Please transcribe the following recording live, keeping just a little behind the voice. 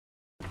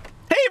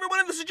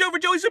This is Joe for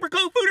Joey's Super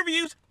Cool Food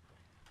Reviews.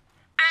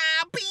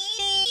 I'm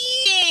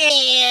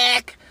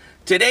back.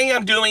 Today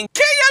I'm doing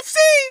KFC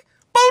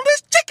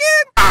boneless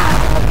chicken.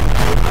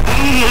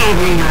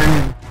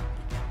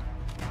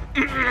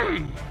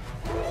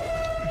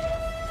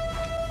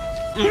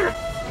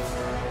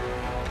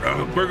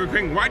 Burger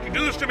King, why'd you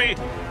do this to me?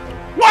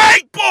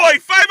 White boy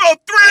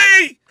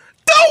 503!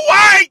 The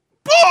white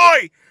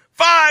boy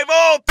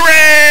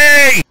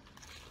 503!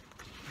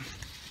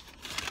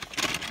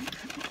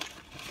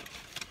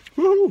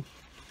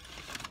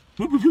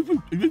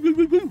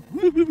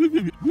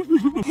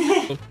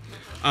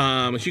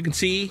 As you can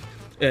see,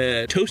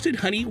 toasted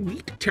honey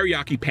wheat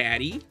teriyaki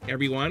patty,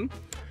 everyone.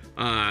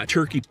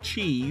 Turkey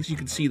cheese, you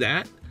can see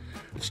that.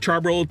 It's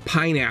charbroiled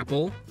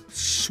pineapple,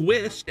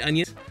 Swiss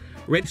onions,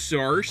 red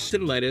sauce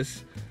and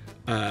lettuce,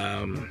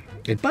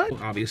 and butter,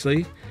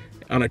 obviously,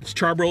 on a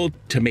charbroiled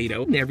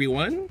tomato.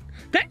 Everyone,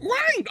 that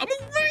rhymed. I'm a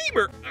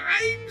rhymer.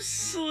 I'm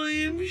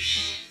Slim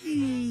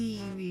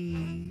Shady.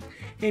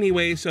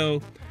 Anyway,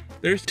 so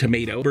there's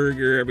tomato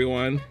burger,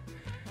 everyone,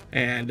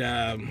 and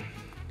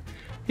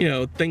you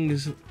know,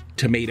 things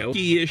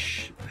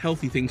tomato-ish.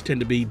 Healthy things tend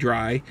to be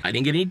dry. I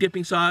didn't get any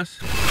dipping sauce.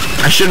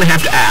 I shouldn't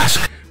have to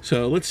ask.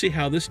 So let's see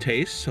how this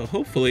tastes. So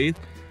hopefully,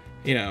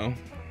 you know,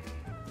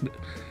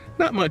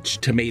 not much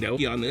tomato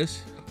on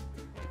this.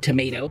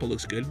 Tomato. It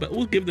looks good, but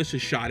we'll give this a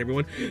shot,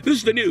 everyone. This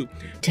is the new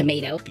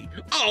tomato.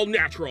 All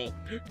natural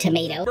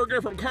Tomato. burger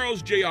from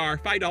Carl's Jr.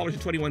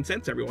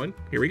 $5.21, everyone.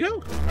 Here we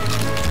go.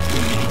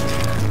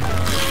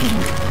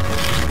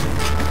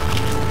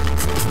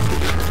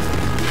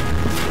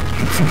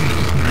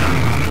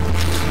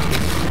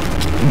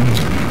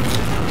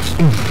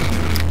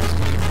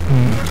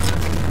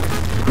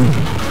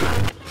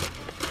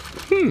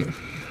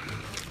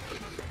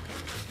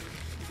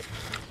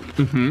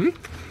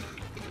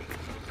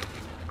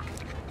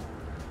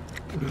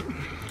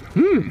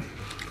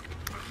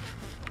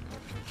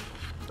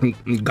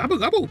 Gobble,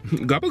 gobble,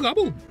 gobble,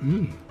 gobble.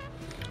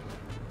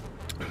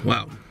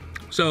 Wow.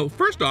 So,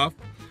 first off,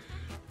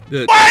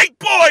 the White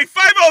Boy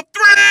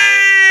 503!